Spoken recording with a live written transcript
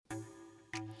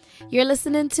You're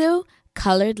listening to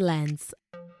Colored Lens.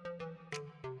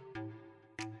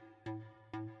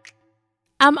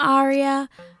 I'm Aria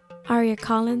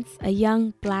Collins, a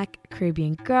young Black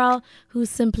Caribbean girl who's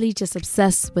simply just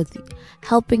obsessed with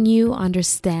helping you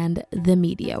understand the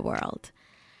media world.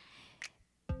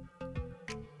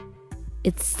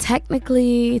 It's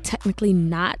technically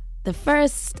not the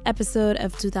first episode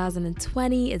of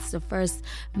 2020. It's the first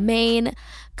main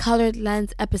Colored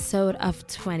Lens episode of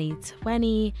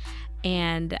 2020.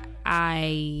 And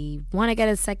I want to get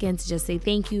a second to just say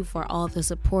thank you for all the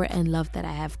support and love that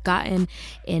I have gotten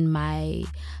in my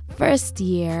first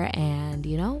year and,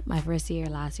 my first year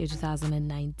last year,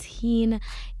 2019.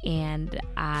 And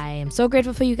I am so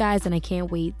grateful for you guys, and I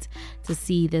can't wait to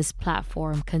see this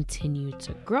platform continue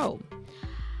to grow.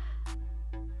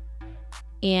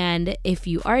 And if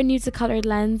you are new to Colored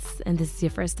Lens and this is your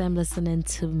first time listening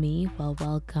to me, well,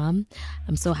 welcome.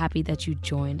 I'm so happy that you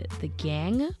joined the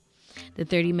gang. The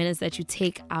 30 minutes that you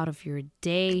take out of your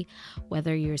day,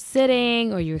 whether you're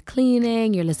sitting or you're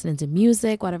cleaning, you're listening to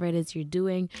music, whatever it is you're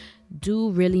doing,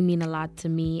 do really mean a lot to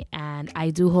me. And I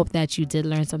do hope that you did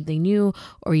learn something new,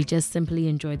 or you just simply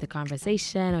enjoyed the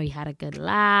conversation, or you had a good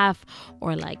laugh,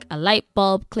 or like a light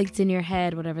bulb clicked in your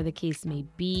head, whatever the case may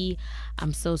be.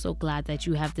 I'm so glad that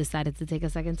you have decided to take a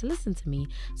second to listen to me.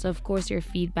 So of course, your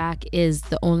feedback is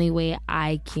the only way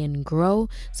I can grow.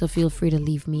 So feel free to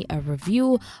leave me a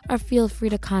review, or feel free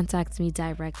to contact me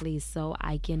directly so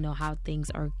I can know how things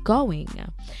are going.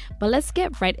 But let's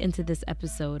get right into this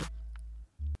episode.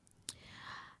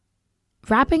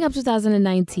 Wrapping up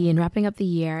 2019, wrapping up the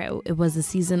year, it was a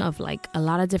season of like a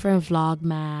lot of different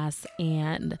vlogmas,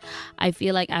 and I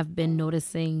feel like I've been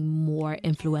noticing more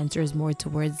influencers more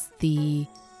towards the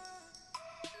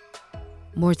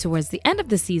end of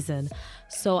the season.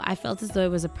 So I felt as though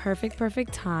it was a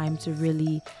perfect time to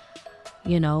really,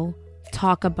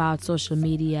 talk about social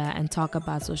media and talk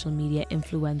about social media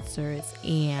influencers,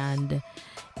 and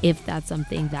if that's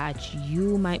something that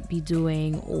you might be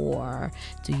doing, or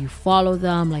do you follow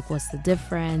them, like what's the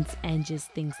difference, and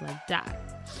just things like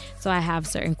that. So I have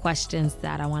certain questions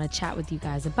that I want to chat with you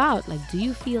guys about. Like, do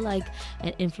you feel like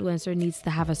an influencer needs to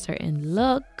have a certain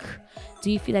look? Do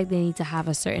you feel like they need to have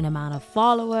a certain amount of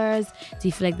followers? Do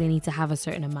you feel like they need to have a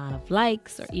certain amount of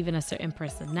likes, or even a certain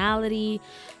personality?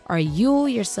 Are you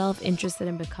yourself interested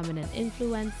in becoming an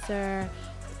influencer?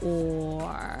 Or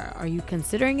are you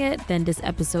considering it? Then this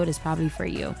episode is probably for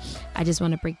you. I just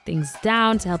want to break things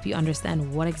down to help you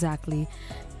understand what exactly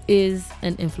is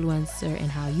an influencer and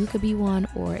how you could be one.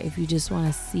 Or if you just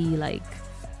want to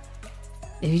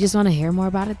if you just want to hear more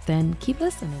about it, then keep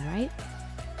listening, right?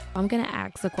 I'm going to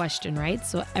ask a question, right?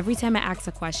 So every time I ask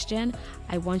a question,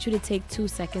 I want you to take 2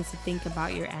 seconds to think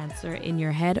about your answer in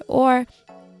your head. Or,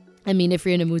 if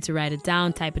you're in a mood to write it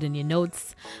down, type it in your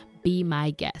notes. Be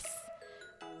my guest.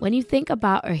 When you think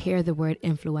about or hear the word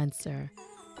influencer,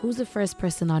 who's the first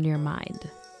person on your mind?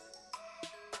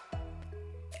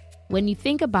 When you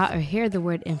think about or hear the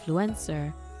word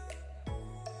influencer,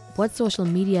 what social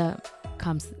media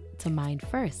comes to mind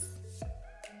first?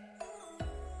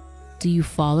 Do you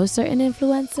follow certain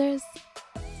influencers?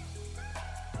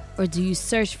 Or do you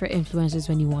search for influencers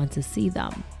when you want to see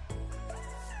them?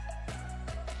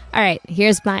 All right,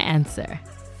 here's my answer.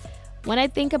 When I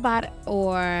think about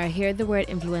or hear the word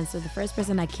influencer, the first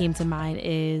person that came to mind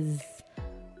is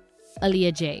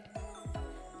Aaliyah J.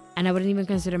 And I wouldn't even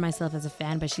consider myself as a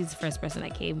fan, but she's the first person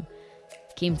that came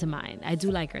to mind. I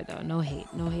do like her though. No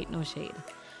hate, no shade.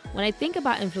 When I think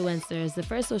about influencers, the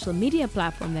first social media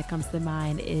platform that comes to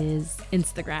mind is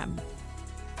Instagram.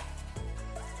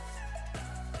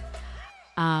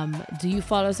 Do you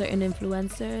follow certain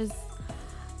influencers?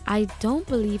 I don't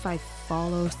believe I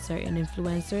follow certain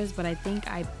influencers, but I think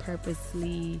I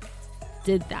purposely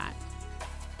did that.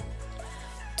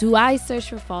 Do I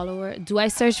search for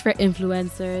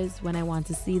influencers when I want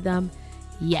to see them?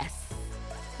 Yes.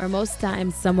 Or most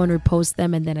times someone reposts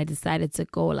them and then I decided to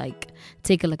go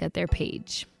take a look at their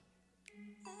page.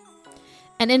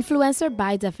 An influencer,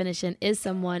 by definition, is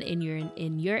someone in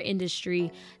your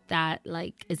industry that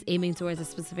is aiming towards a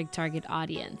specific target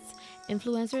audience.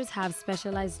 Influencers have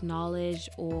specialized knowledge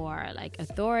or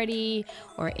authority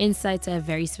or insight to a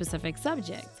very specific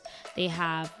subject. They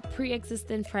have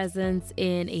pre-existing presence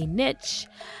in a niche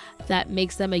that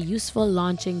makes them a useful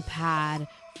launching pad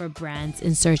for brands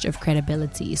in search of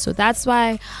credibility. So that's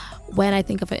why when I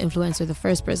think of an influencer, the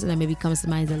first person that maybe comes to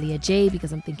mind is Aaliyah J,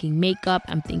 because I'm thinking makeup,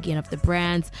 I'm thinking of the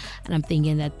brands, and I'm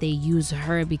thinking that they use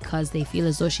her because they feel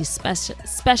as though she's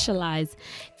specialized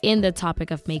in the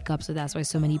topic of makeup. So that's why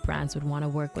so many brands would want to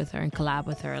work with her and collab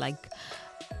with her.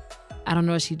 I don't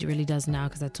know what she really does now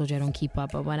because I told you I don't keep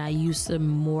up. But when I used to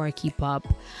more keep up,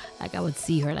 like I would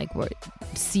see her,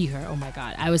 oh my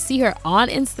God. I would see her on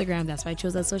Instagram. That's why I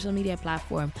chose that social media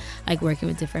platform, like working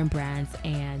with different brands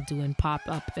and doing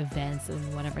pop-up events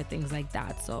and whatever, things like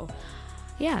that. So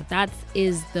yeah, that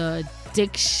is the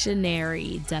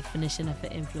dictionary definition of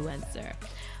an influencer.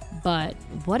 But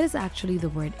what is actually the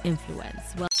word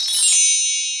influence?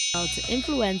 Well, to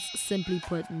influence, simply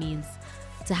put, means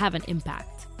to have an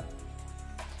impact.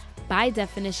 By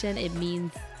definition, it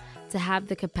means to have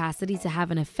the capacity to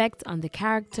have an effect on the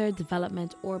character,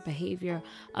 development, or behavior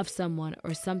of someone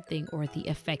or something, or the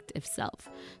effect itself.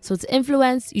 So to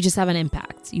influence, you just have an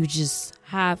impact. You just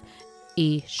have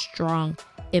a strong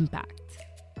impact.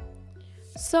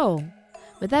 So,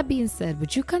 with that being said,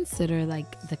 would you consider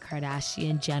like the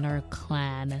Kardashian-Jenner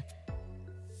clan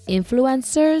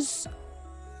influencers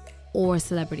or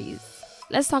celebrities?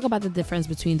 Let's talk about the difference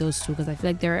between those two, because I feel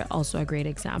like they're also a great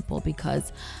example.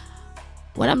 Because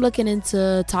when I'm looking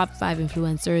into top 5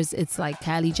 influencers, it's like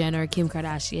Kylie Jenner, Kim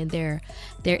Kardashian, their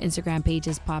Instagram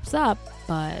pages pops up.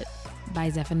 But by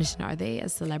definition, are they a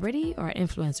celebrity or an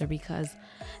influencer? Because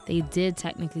they did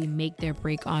technically make their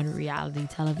break on reality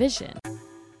television.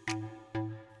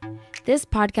 This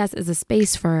podcast is a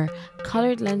space for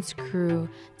Colored Lens crew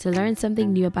to learn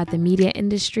something new about the media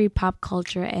industry, pop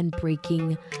culture, and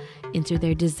breaking into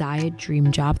their desired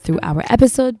dream job through our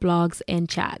episode, blogs, and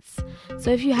chats.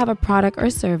 So if you have a product or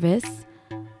service,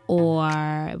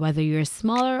 or whether you're a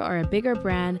smaller or a bigger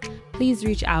brand, please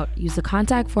reach out. Use the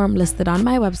contact form listed on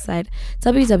my website,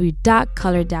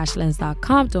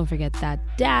 www.colored-lens.com. Don't forget that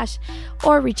dash.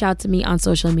 Or reach out to me on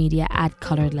social media at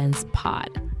Colored Lens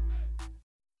Pod.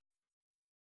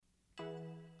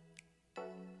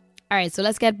 All right, so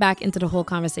let's get back into the whole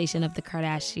conversation of the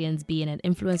Kardashians being an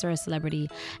influencer or a celebrity.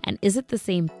 And is it the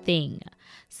same thing?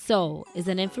 So is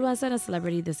an influencer and a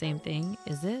celebrity the same thing?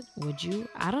 Is it? Would you?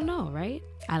 I don't know, right?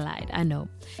 I lied. I know.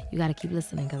 You got to keep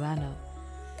listening because I know.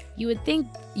 You would think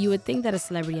that a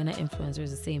celebrity and an influencer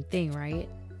is the same thing, right?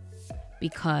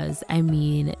 Because, I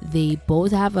mean, they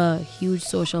both have a huge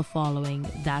social following,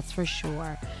 that's for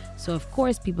sure. So, of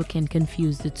course, people can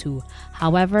confuse the two.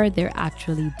 However, they're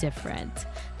actually different.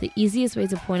 The easiest way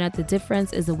to point out the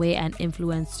difference is the way an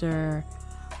influencer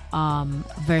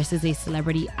versus a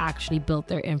celebrity actually built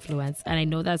their influence. And I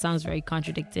know that sounds very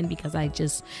contradicting because I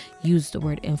just used the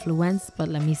word influence, but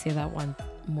let me say that one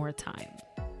more time.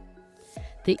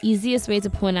 The easiest way to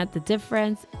point out the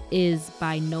difference is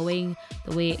by knowing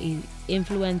the way an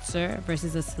influencer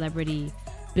versus a celebrity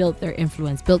built their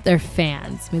influence, built their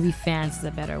fans. Maybe fans is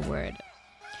a better word.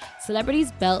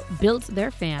 Celebrities built their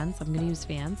fans. I'm going to use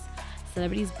fans.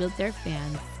 Celebrities built their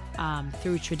fans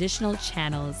through traditional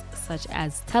channels such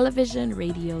as television,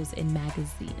 radios, and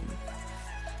magazines.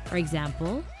 For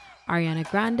example, Ariana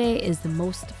Grande is the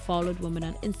most followed woman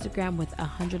on Instagram with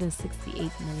 168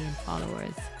 million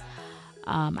followers.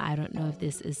 I don't know if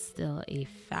this is still a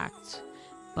fact,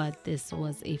 but this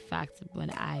was a fact when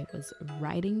I was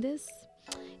writing this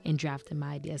and drafting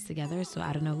my ideas together. So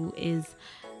I don't know who is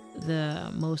the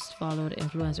most followed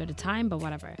influencer at the time, but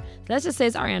whatever. Let's just say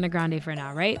it's Ariana Grande for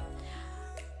now, right?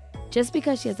 Just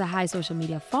because she has a high social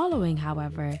media following,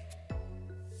 however,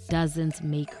 doesn't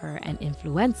make her an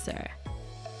influencer.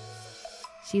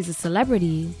 She's a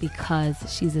celebrity because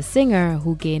she's a singer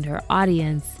who gained her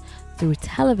audience through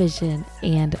television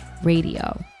and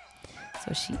radio.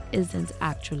 So she isn't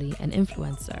actually an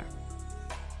influencer.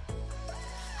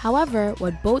 However,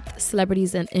 what both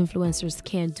celebrities and influencers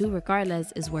can do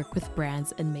regardless is work with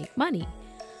brands and make money.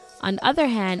 On the other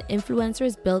hand,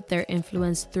 influencers built their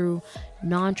influence through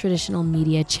non-traditional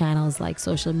media channels like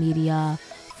social media,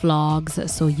 vlogs,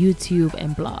 so YouTube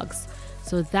and blogs.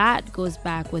 So that goes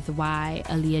back with why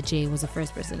Aaliyah J was the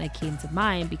first person that came to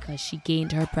mind, because she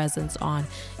gained her presence on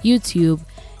YouTube,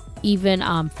 even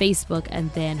Facebook,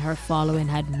 and then her following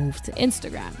had moved to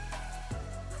Instagram.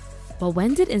 But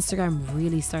when did Instagram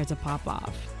really start to pop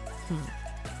off?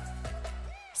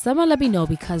 Someone let me know,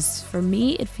 because for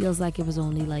me, it feels like it was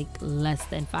only like less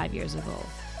than 5 years ago.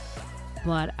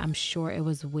 But I'm sure it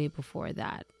was way before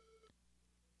that.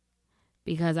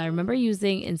 Because I remember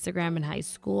using Instagram in high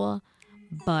school,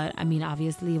 but I mean,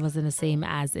 obviously it wasn't the same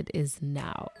as it is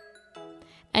now.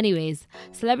 Anyways,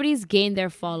 celebrities gain their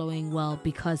following, well,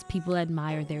 because people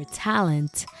admire their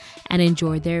talent and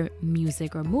enjoy their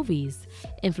music or movies.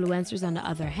 Influencers, on the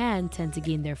other hand, tend to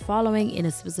gain their following in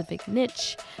a specific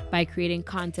niche by creating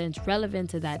content relevant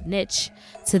to that niche,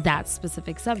 to that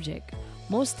specific subject.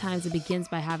 Most times it begins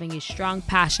by having a strong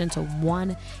passion to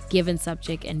one given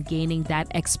subject and gaining that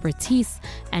expertise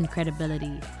and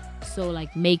credibility. So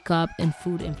like makeup and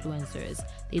food influencers,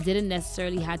 They didn't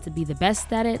necessarily have to be the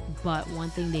best at it, but one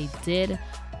thing they did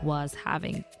was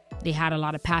they had a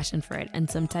lot of passion for it. And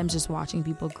sometimes just watching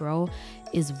people grow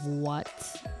is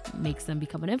what makes them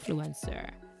become an influencer.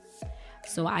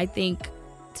 So I think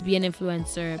to be an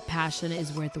influencer, passion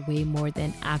is worth way more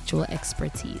than actual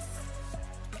expertise.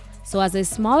 So as a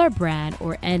smaller brand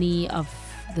or any of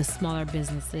the smaller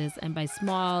businesses, and by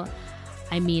small,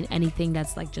 I mean anything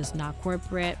that's like just not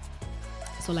corporate.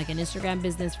 So like an Instagram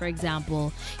business, for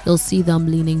example, you'll see them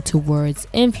leaning towards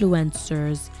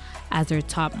influencers as their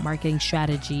top marketing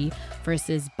strategy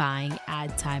versus buying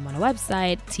ad time on a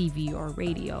website, TV, or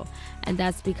radio. And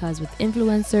that's because with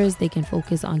influencers, they can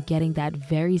focus on getting that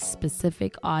very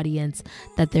specific audience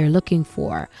that they're looking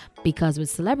for. Because with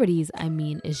celebrities,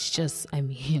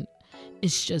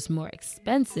 it's just more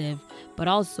expensive, but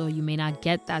also you may not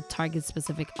get that target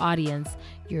specific audience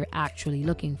you're actually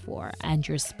looking for, and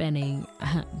you're spending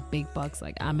big bucks.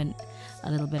 Like, I'm in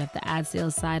a little bit of the ad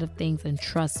sales side of things, and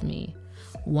trust me,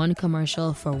 one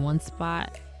commercial for one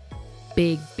spot,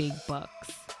 big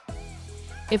bucks.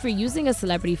 If you're using a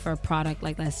celebrity for a product,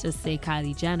 like let's just say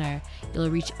Kylie Jenner, you'll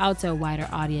reach out to a wider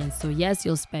audience. So yes,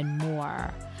 you'll spend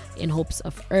more in hopes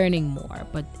of earning more.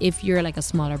 But if you're like a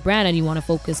smaller brand and you want to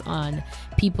focus on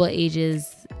people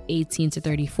ages 18 to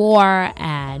 34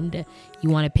 and you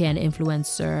want to pay an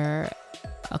influencer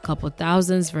a couple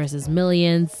thousands versus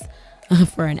millions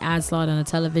for an ad slot on a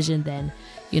television, then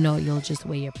you'll just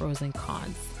weigh your pros and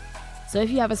cons. So if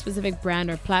you have a specific brand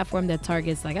or platform that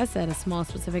targets, like I said, a small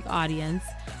specific audience,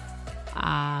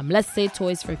 let's say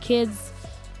toys for kids,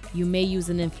 you may use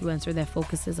an influencer that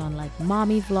focuses on like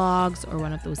mommy vlogs or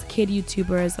one of those kid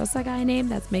YouTubers. What's that guy name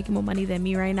that's making more money than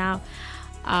me right now?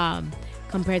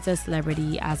 Compared to a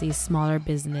celebrity as a smaller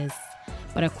business.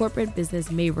 But a corporate business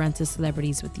may run to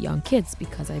celebrities with young kids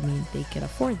because, they can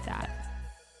afford that.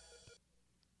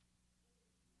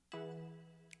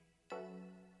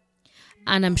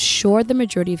 And I'm sure the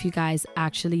majority of you guys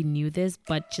actually knew this,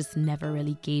 but just never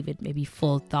really gave it maybe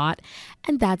full thought.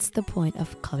 And that's the point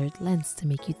of Colored Lens, to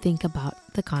make you think about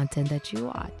the content that you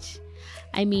watch.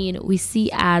 We see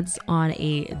ads on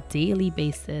a daily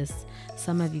basis.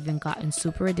 Some have even gotten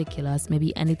super ridiculous.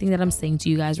 Maybe anything that I'm saying to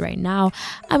you guys right now,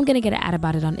 I'm going to get an ad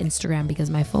about it on Instagram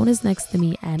because my phone is next to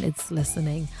me and it's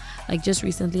listening. Like just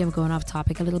recently, I'm going off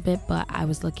topic a little bit, but I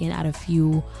was looking at a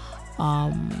few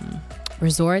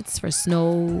resorts for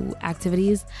snow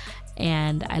activities,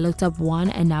 and I looked up one,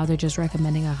 and now they're just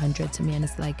recommending 100 to me, and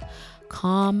it's like,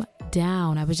 calm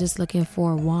down. I was just looking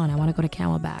for one. I want to go to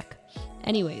Camelback.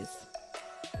 Anyways,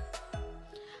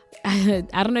 I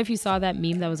don't know if you saw that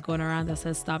meme that was going around that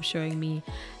says stop showing me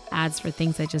ads for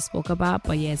things I just spoke about,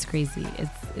 but yeah, it's crazy.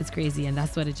 It's crazy, and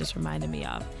that's what it just reminded me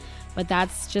of. But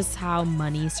that's just how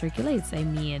money circulates.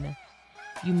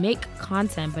 You make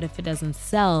content, but if it doesn't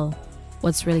sell,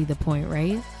 what's really the point,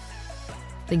 right?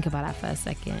 Think about that for a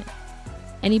second.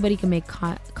 Anybody can make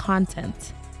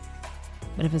content,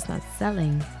 but if it's not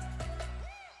selling,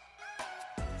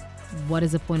 what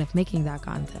is the point of making that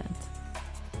content?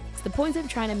 So the point I'm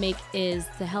trying to make is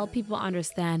to help people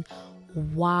understand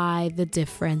why the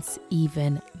difference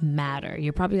even matter.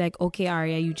 You're probably like, okay,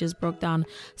 Aria, you just broke down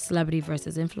celebrity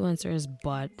versus influencers,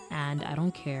 and I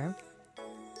don't care.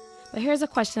 But here's a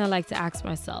question I like to ask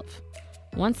myself.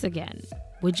 Once again,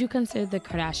 would you consider the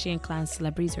Kardashian clan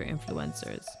celebrities or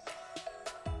influencers?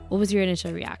 What was your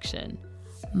initial reaction?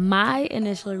 My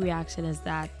initial reaction is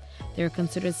that they're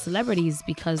considered celebrities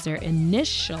because their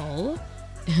initial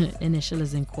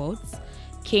is in quotes,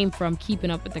 came from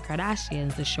Keeping Up with the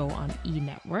Kardashians, the show on E!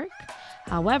 Network.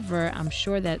 However, I'm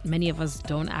sure that many of us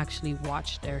don't actually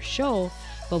watch their show,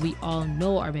 but we all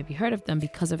know or maybe heard of them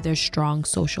because of their strong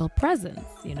social presence,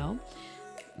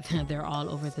 They're all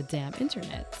over the damn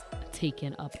internet,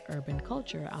 taking up urban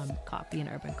culture, copying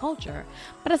urban culture.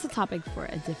 But that's a topic for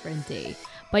a different day.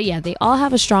 But yeah, they all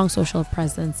have a strong social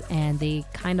presence, and they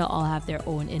kind of all have their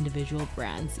own individual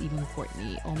brands. Even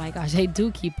Kourtney. Oh my gosh, I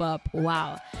do keep up.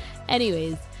 Wow.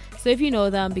 Anyways, so if you know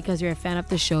them because you're a fan of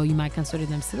the show, you might consider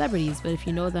them celebrities. But if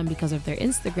you know them because of their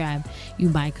Instagram, you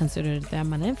might consider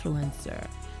them an influencer.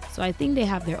 So I think they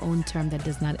have their own term that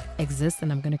does not exist, and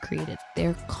I'm going to create it.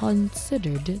 They're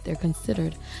considered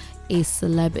a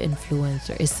celeb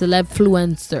influencer, a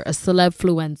celebfluencer, a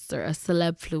celebfluencer, a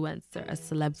celebfluencer, a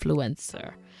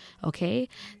celebfluencer. Okay?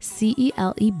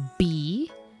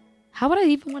 CELEB. How would I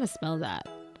even want to spell that?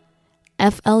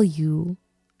 FLUENCER.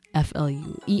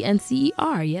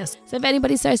 Yes. So if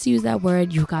anybody starts to use that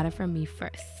word, you got it from me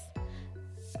first.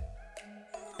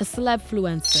 A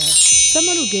celebfluencer.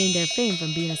 Someone who gained their fame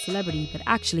from being a celebrity but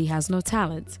actually has no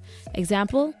talent.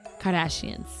 Example,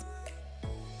 Kardashians.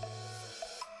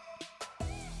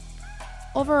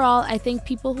 overall, I think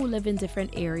people who live in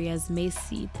different areas may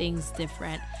see things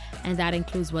different, and that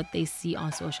includes what they see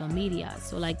on social media.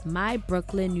 So like my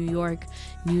Brooklyn, New York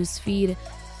news feed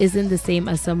isn't the same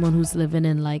as someone who's living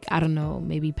in, like, I don't know,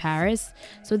 maybe Paris.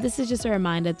 So this is just a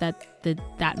reminder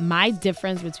that my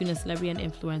difference between a celebrity and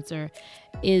influencer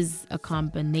is a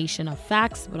combination of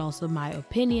facts, but also my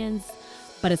opinions.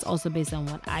 But it's also based on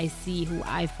what I see, who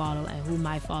I follow, and who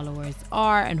my followers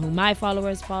are, and who my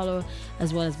followers follow,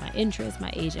 as well as my interests,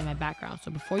 my age, and my background.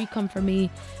 So before you come for me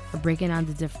for breaking down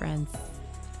the difference,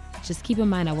 just keep in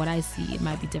mind that what I see, it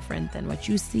might be different than what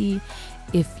you see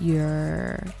if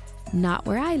you're not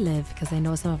where I live, because I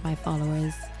know some of my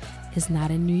followers is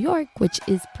not in New York, which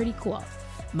is pretty cool.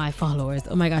 My followers,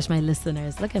 oh my gosh, my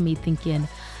listeners, look at me thinking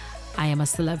I am a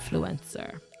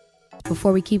celebfluencer.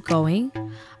 Before we keep going,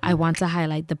 I want to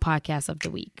highlight the podcast of the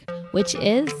week, which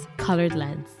is Colored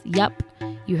Lens. Yup,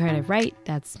 you heard it right.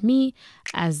 That's me,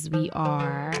 as we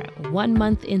are 1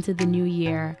 month into the new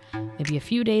year, maybe a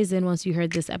few days in once you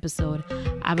heard this episode.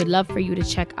 I would love for you to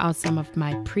check out some of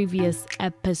my previous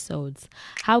episodes.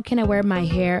 How Can I Wear My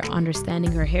Hair?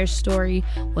 Understanding Her Hair Story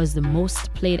was the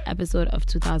most played episode of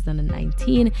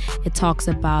 2019. It talks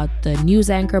about the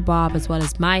news anchor Bob, as well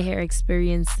as my hair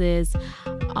experiences.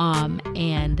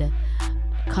 And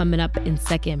coming up in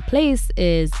second place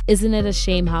is Isn't It a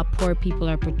Shame How Poor People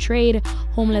Are Portrayed?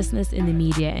 Homelessness in the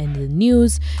Media and the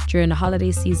News. During the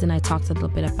holiday season, I talked a little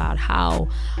bit about how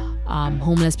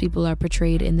homeless people are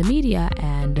portrayed in the media,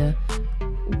 and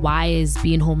why is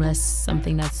being homeless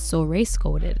something that's so race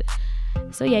coded.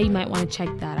 So yeah, you might want to check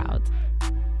that out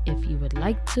if you would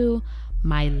like to.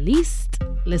 My least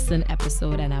listened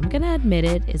episode, and I'm gonna admit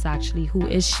it, is actually Who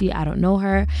Is She? I Don't Know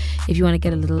Her. If you want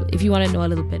to know a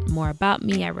little bit more about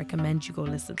me, I recommend you go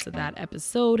listen to that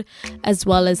episode, as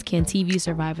well as Can TV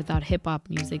Survive Without Hip Hop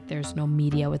Music? There's no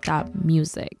media without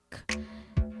music.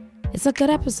 It's a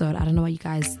good episode. I don't know why you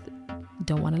guys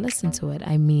don't want to listen to it.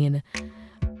 I mean,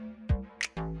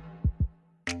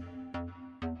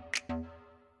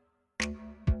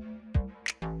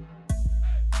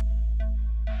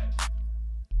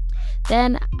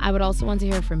 then I would also want to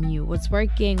hear from you. What's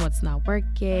working, what's not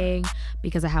working,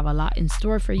 because I have a lot in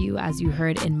store for you, as you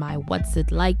heard in my What's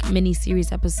It Like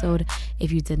mini-series episode,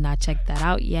 if you did not check that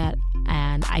out yet.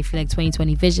 And I feel like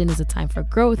 2020 vision is a time for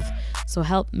growth. So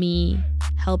help me,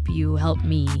 help you, help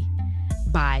me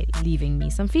by leaving me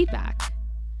some feedback.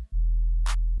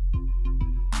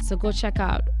 So go check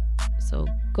that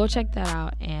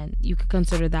out, and you could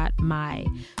consider that my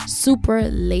super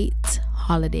late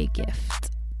holiday gift.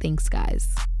 Thanks,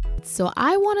 guys. So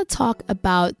I want to talk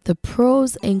about the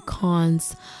pros and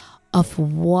cons of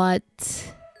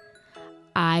what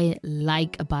I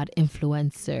like about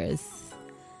influencers.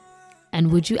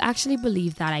 And would you actually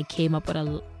believe that I came up with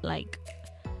a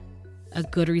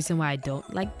good reason why I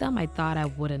don't like them? I thought I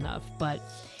wouldn't have, but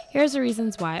here's the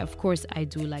reasons why. Of course, I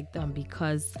do like them,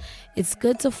 because it's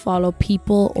good to follow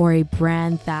people or a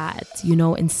brand that,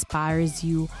 inspires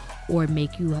you or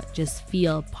make you just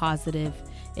feel positive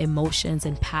emotions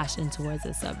and passion towards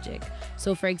a subject.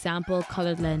 So for example,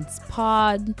 Colored Lens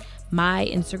Pod, my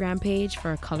Instagram page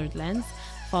for Colored Lens,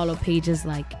 follow pages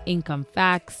like Income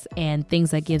Facts and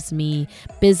things that gives me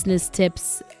business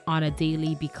tips on a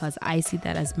daily, because I see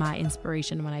that as my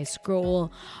inspiration when I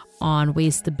scroll on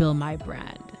ways to build my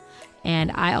brand.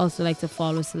 And I also like to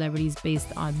follow celebrities based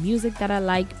on music that I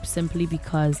like, simply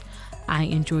because I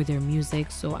enjoy their music,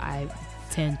 so I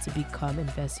tend to become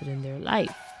invested in their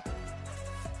life.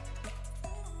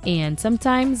 And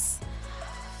sometimes,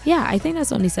 I think that's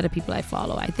the only set of people I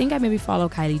follow. I think I maybe follow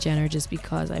Kylie Jenner just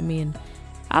because,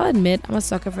 I'll admit I'm a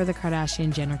sucker for the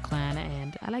Kardashian Jenner clan,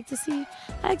 and I like to see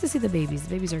the babies. The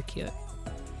babies are cute.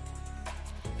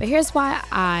 But here's why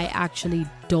I actually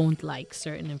don't like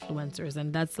certain influencers,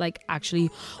 and that's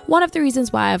actually one of the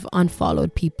reasons why I've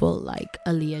unfollowed people like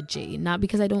Aaliyah J. Not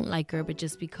because I don't like her, but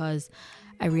just because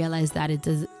I realized that it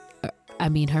does.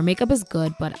 Her makeup is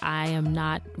good, but I am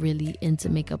not really into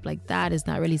makeup like that. It's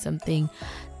not really something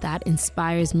that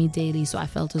inspires me daily, so I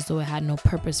felt as though it had no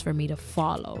purpose for me to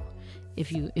follow,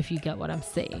 if you get what I'm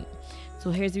saying. So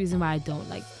here's the reason why I don't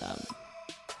like them.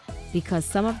 Because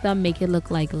some of them make it look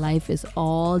like life is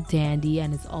all dandy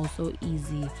and it's also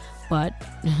easy, but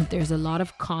there's a lot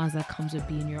of cons that comes with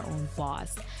being your own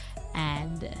boss.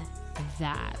 And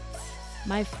that,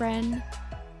 my friend,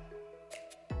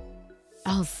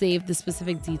 I'll save the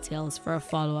specific details for a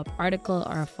follow-up article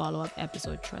or a follow-up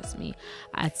episode. Trust me,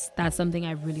 that's something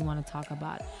I really want to talk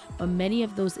about. But many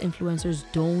of those influencers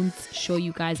don't show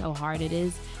you guys how hard it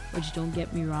is, which, don't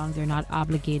get me wrong, they're not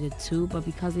obligated to, but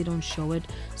because they don't show it,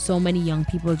 so many young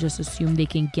people just assume they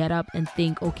can get up and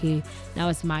think, okay, now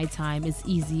it's my time, it's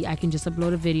easy, I can just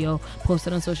upload a video, post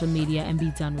it on social media and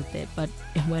be done with it. But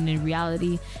when in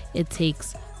reality, it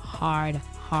takes hard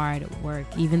work.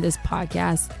 Even this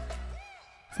podcast,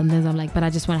 sometimes I'm like, but I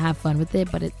just want to have fun with it,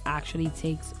 but it actually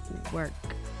takes work.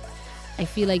 I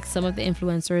feel like some of the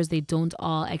influencers, they don't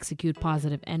all execute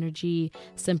positive energy.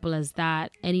 Simple as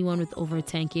that. Anyone with over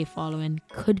 10K following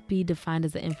could be defined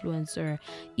as an influencer.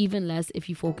 Even less if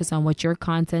you focus on what your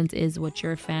content is, what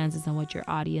your fans is, and what your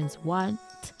audience want.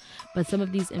 But some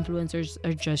of these influencers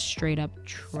are just straight up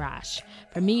trash.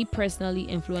 For me personally,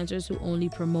 influencers who only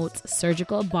promote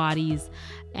surgical bodies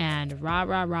and rah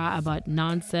about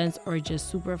nonsense, or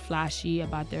just super flashy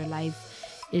about their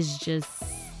life, is just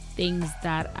things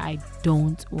that I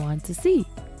don't want to see.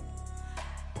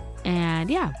 And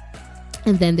yeah.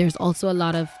 And then there's also a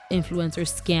lot of influencer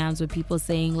scams with people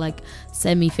saying like,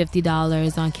 send me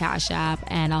 $50 on Cash App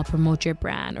and I'll promote your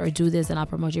brand, or do this and I'll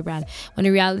promote your brand. When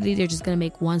in reality, they're just going to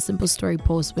make one simple story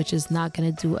post, which is not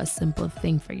going to do a simple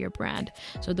thing for your brand.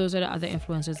 So those are the other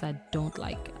influencers I don't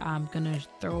like. I'm going to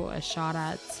throw a shot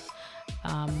at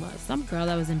some girl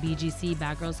that was in BGC,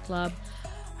 Bad Girls Club.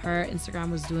 Her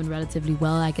Instagram was doing relatively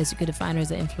well. I guess you could define her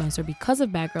as an influencer because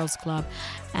of Bad Girls Club.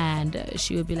 And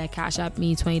she would be like, cash out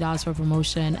me $20 for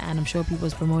promotion. And I'm sure people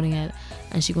was promoting it.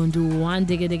 And she gonna do one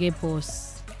diggy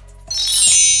post.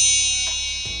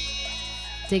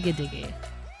 Diggy.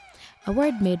 A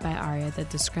word made by Aria that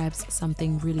describes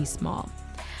something really small.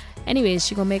 Anyways,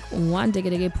 she gonna make one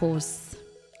diggy post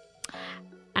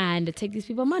and take these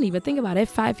people money. But think about it,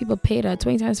 5 people paid her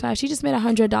 20 times 5. She just made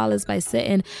 $100 by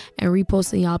sitting and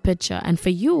reposting y'all picture. And for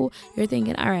you, you're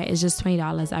thinking, all right, it's just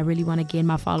 $20. I really want to gain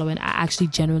my following. I actually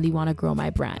genuinely want to grow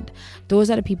my brand. Those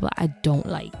are the people I don't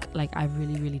like. Like, I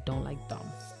really don't like them.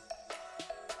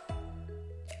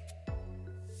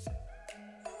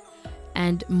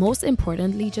 And most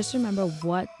importantly, just remember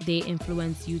what they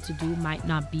influence you to do might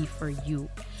not be for you.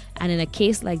 And in a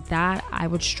case like that, I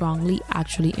would strongly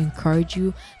actually encourage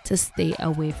you to stay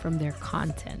away from their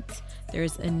content.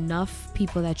 There's enough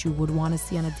people that you would want to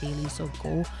see on a daily, so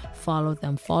go follow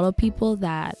them. Follow people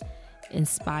that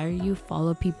inspire you.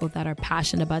 Follow people that are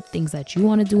passionate about things that you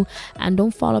want to do. And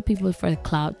don't follow people for the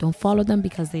clout. Don't follow them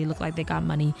because they look like they got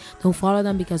money. Don't follow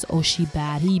them because, oh, she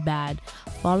bad, he bad.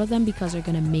 Follow them because they're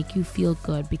going to make you feel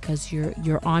good, because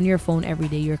you're on your phone every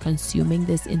day. You're consuming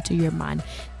this into your mind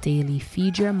daily.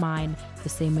 Feed your mind the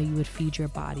same way you would feed your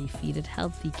body. Feed it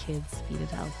healthy, kids. Feed it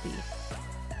healthy.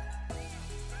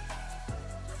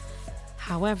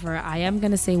 However, I am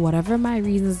going to say whatever my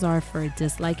reasons are for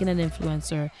disliking an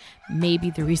influencer may be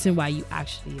the reason why you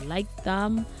actually like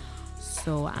them.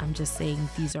 So I'm just saying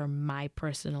these are my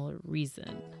personal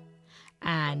reason.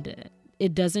 And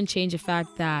it doesn't change the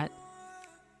fact that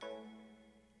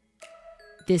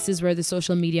this is where the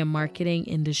social media marketing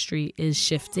industry is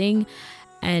shifting.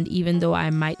 And even though I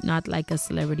might not like a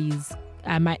celebrity,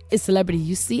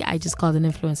 you see, I just called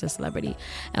an influencer celebrity.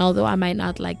 And although I might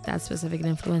not like that specific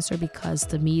influencer because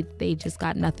to me, they just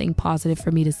got nothing positive for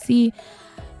me to see,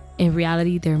 in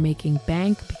reality, they're making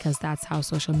bank because that's how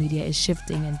social media is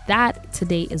shifting. And that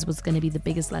today is what's going to be the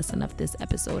biggest lesson of this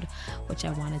episode, which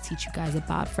I want to teach you guys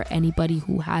about for anybody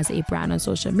who has a brand on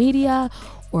social media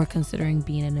or considering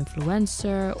being an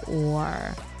influencer,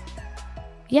 or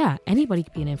yeah, anybody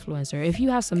can be an influencer. If you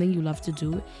have something you love to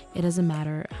do, it doesn't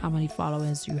matter how many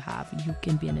followers you have, you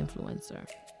can be an influencer.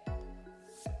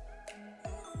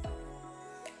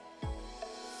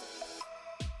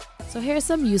 So here's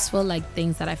some useful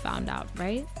things that I found out,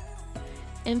 right?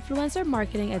 Influencer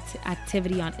marketing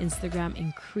activity on Instagram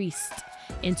increased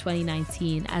in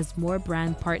 2019 as more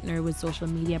brands partnered with social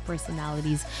media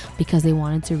personalities because they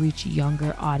wanted to reach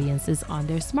younger audiences on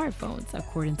their smartphones,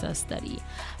 according to a study.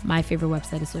 My favorite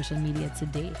website is Social Media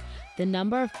Today. The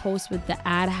number of posts with the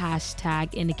ad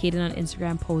hashtag indicated on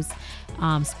Instagram post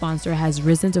sponsor has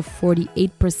risen to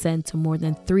 48% to more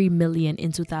than 3 million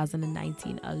in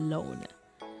 2019 alone.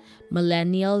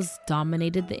 Millennials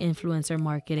dominated the influencer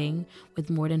marketing with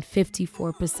more than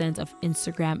 54% of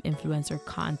Instagram influencer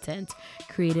content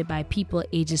created by people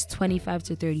ages 25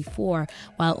 to 34,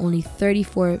 while only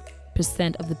 34%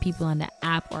 of the people on the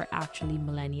app are actually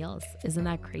millennials. Isn't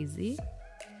that crazy?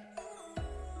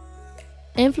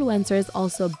 Influencers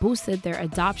also boosted their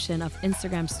adoption of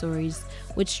Instagram stories,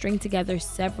 which string together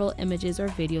several images or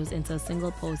videos into a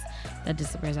single post that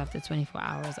disappears after 24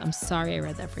 hours. I'm sorry I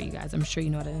read that for you guys. I'm sure you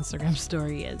know what an Instagram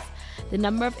story is. The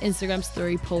number of Instagram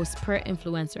story posts per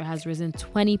influencer has risen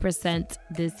 20%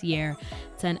 this year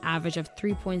to an average of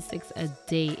 3.6 a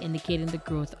day, indicating the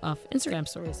growth of Instagram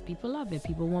stories. People love it.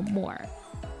 People want more.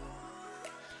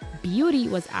 Beauty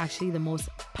was actually the most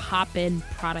poppin'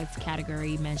 product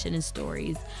category mentioned in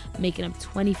stories, making up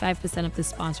 25% of the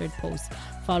sponsored posts,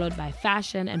 followed by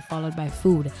fashion and followed by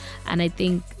food. And I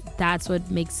think that's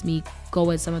what makes me go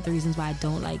with some of the reasons why I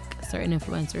don't like certain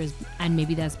influencers. And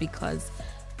maybe that's because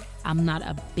I'm not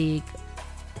a big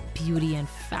beauty and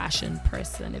fashion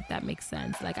person, if that makes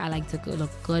sense. Like, I like to look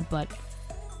good, but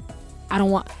I don't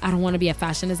want to be a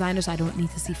fashion designer, so I don't need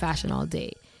to see fashion all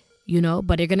day. You know,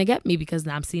 but they're going to get me because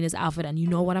now I'm seeing this outfit, and you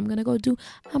know what I'm going to go do?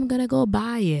 I'm going to go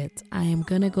buy it. I am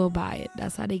going to go buy it.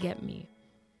 That's how they get me.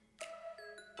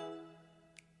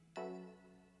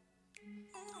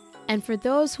 And for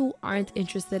those who aren't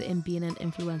interested in being an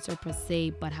influencer per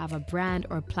se, but have a brand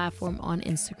or platform on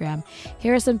Instagram,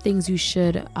 here are some things you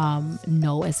should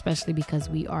know, especially because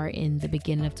we are in the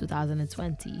beginning of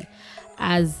 2020.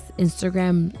 As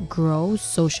Instagram grows,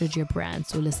 so should your brand.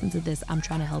 So listen to this. I'm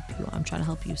trying to help you. I'm trying to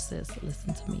help you, sis.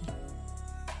 Listen to me.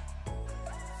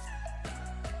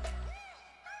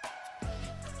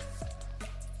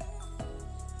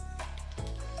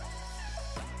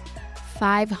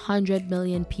 $500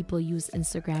 million people use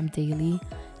Instagram daily.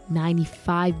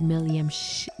 95 million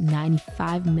share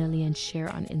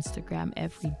on Instagram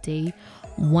every day.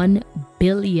 1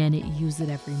 billion use it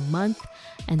every month.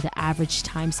 And the average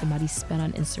time somebody spent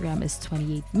on Instagram is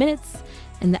 28 minutes.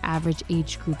 And the average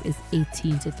age group is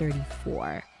 18 to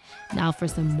 34. Now for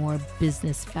some more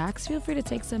business facts, feel free to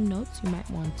take some notes. You might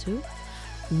want to.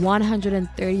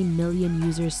 130 million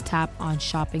users tap on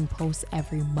shopping posts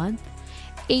every month.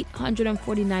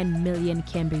 849 million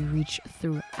can be reached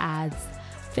through ads.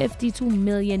 52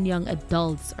 million young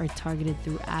adults are targeted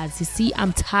through ads. You see,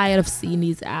 I'm tired of seeing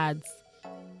these ads.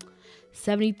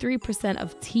 73%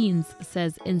 of teens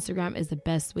says Instagram is the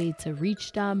best way to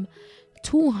reach them.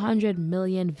 200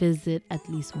 million visit at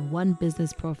least one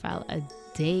business profile a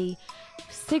day.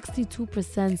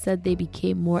 62% said they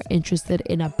became more interested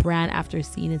in a brand after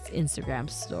seeing its Instagram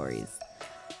stories.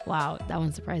 Wow, that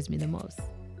one surprised me the most.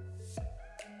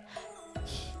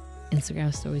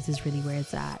 Instagram stories is really where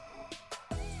it's at.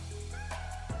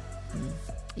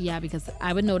 Yeah, because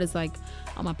I would notice, like,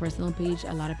 on my personal page,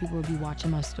 a lot of people would be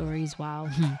watching my stories. Wow.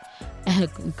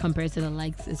 Compared to the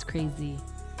likes, it's crazy.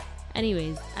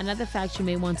 Anyways, another fact you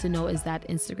may want to know is that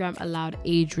Instagram allowed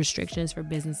age restrictions for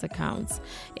business accounts.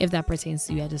 If that pertains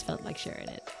to you, I just felt like sharing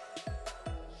it.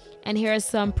 And here are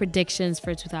some predictions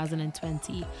for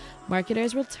 2020.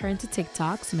 Marketers will turn to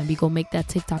TikTok, so maybe go make that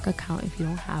TikTok account if you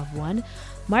don't have one.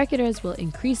 Marketers will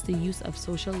increase the use of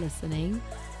social listening.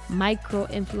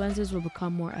 Micro-influencers will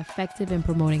become more effective in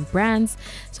promoting brands.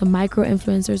 So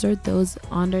micro-influencers are those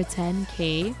under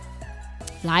 10K.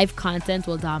 Live content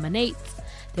will dominate.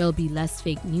 There will be less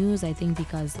fake news, I think,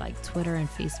 because like Twitter and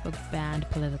Facebook banned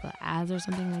political ads or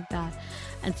something like that.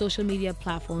 And social media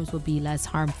platforms will be less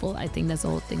harmful. I think that's the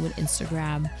whole thing with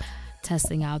Instagram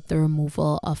testing out the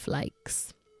removal of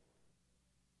likes.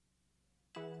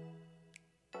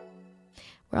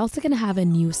 We're also going to have a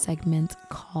new segment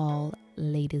called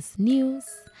Latest News.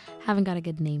 Haven't got a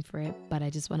good name for it, but I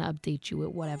just want to update you with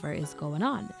whatever is going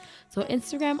on. So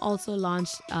Instagram also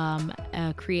launched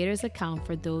a creators account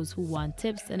for those who want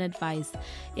tips and advice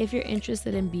if you're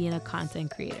interested in being a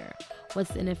content creator.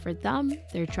 What's in it for them?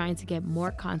 They're trying to get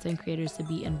more content creators to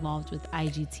be involved with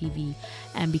IGTV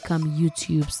and become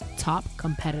YouTube's top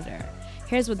competitor.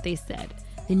 Here's what they said.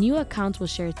 The new account will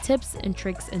share tips and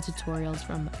tricks and tutorials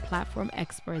from platform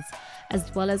experts,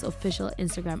 as well as official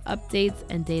Instagram updates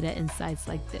and data insights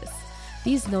like this.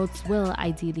 These notes will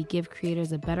ideally give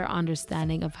creators a better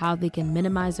understanding of how they can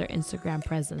minimize their Instagram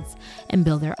presence and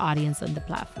build their audience on the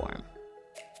platform.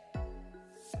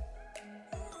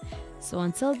 So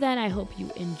until then, I hope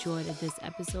you enjoyed this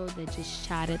episode that just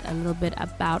chatted a little bit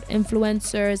about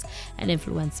influencers and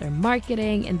influencer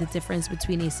marketing and the difference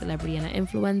between a celebrity and an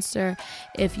influencer.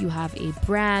 If you have a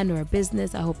brand or a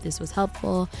business, I hope this was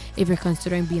helpful. If you're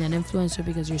considering being an influencer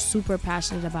because you're super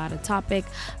passionate about a topic,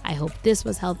 I hope this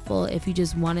was helpful. If you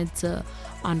just wanted to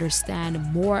understand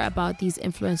more about these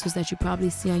influencers that you probably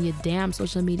see on your damn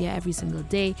social media every single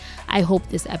day, I hope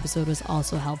this episode was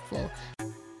also helpful.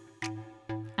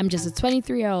 I'm just a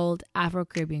 23-year-old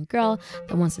Afro-Caribbean girl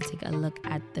that wants to take a look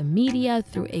at the media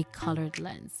through a colored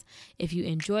lens. If you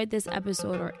enjoyed this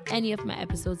episode or any of my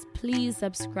episodes, please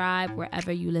subscribe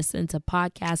wherever you listen to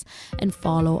podcasts and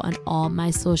follow on all my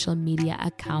social media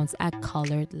accounts at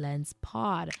Colored Lens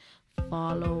Pod.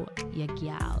 Follow your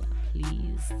gal,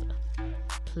 please.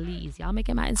 Please. Y'all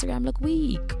making my Instagram look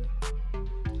weak.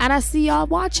 And I see y'all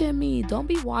watching me. Don't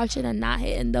be watching and not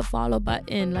hitting the follow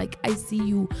button. Like, I see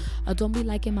you. Don't be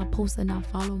liking my posts and not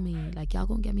follow me. Like, y'all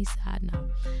gonna get me sad now.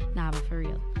 Nah, but for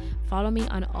real. Follow me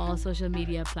on all social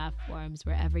media platforms,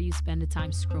 wherever you spend the time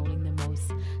scrolling the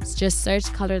most. Just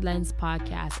search Colored Lens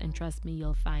Podcast, and trust me,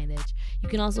 you'll find it. You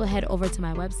can also head over to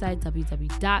my website,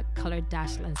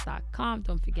 www.colored-lens.com.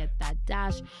 Don't forget that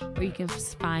dash, where you can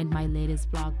find my latest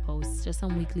blog posts, just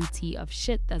some weekly tea of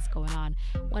shit that's going on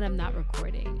when I'm not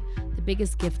recording. The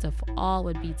biggest gift of all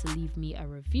would be to leave me a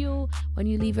review. When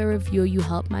you leave a review, you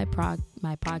help my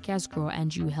podcast grow,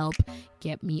 and you help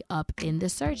get me up in the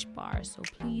search bar. So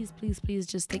please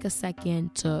just take a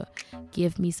second to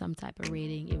give me some type of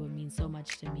rating. It would mean so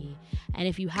much to me. And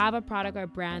if you have a product or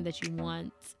brand that you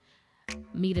want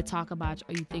me to talk about,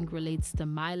 or you think relates to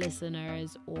my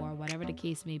listeners, or whatever the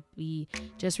case may be,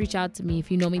 just reach out to me.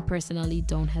 If you know me personally,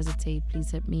 don't hesitate.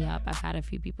 Please hit me up. I've had a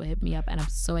few people hit me up, and I'm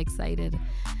so excited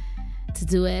to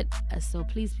do it. So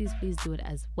please do it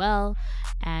as well.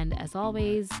 And as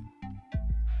always,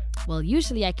 well,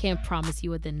 usually I can't promise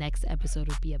you what the next episode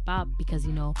would be about, because,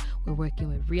 you know, we're working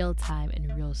with real time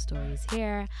and real stories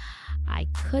here. I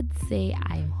could say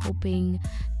I'm hoping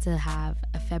to have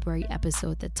a February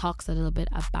episode that talks a little bit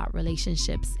about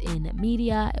relationships in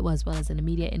media, as well as in the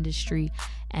media industry,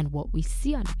 and what we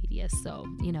see on media. So,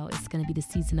 you know, it's going to be the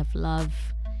season of love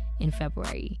in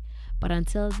February. But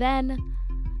until then,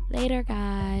 later,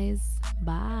 guys.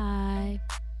 Bye.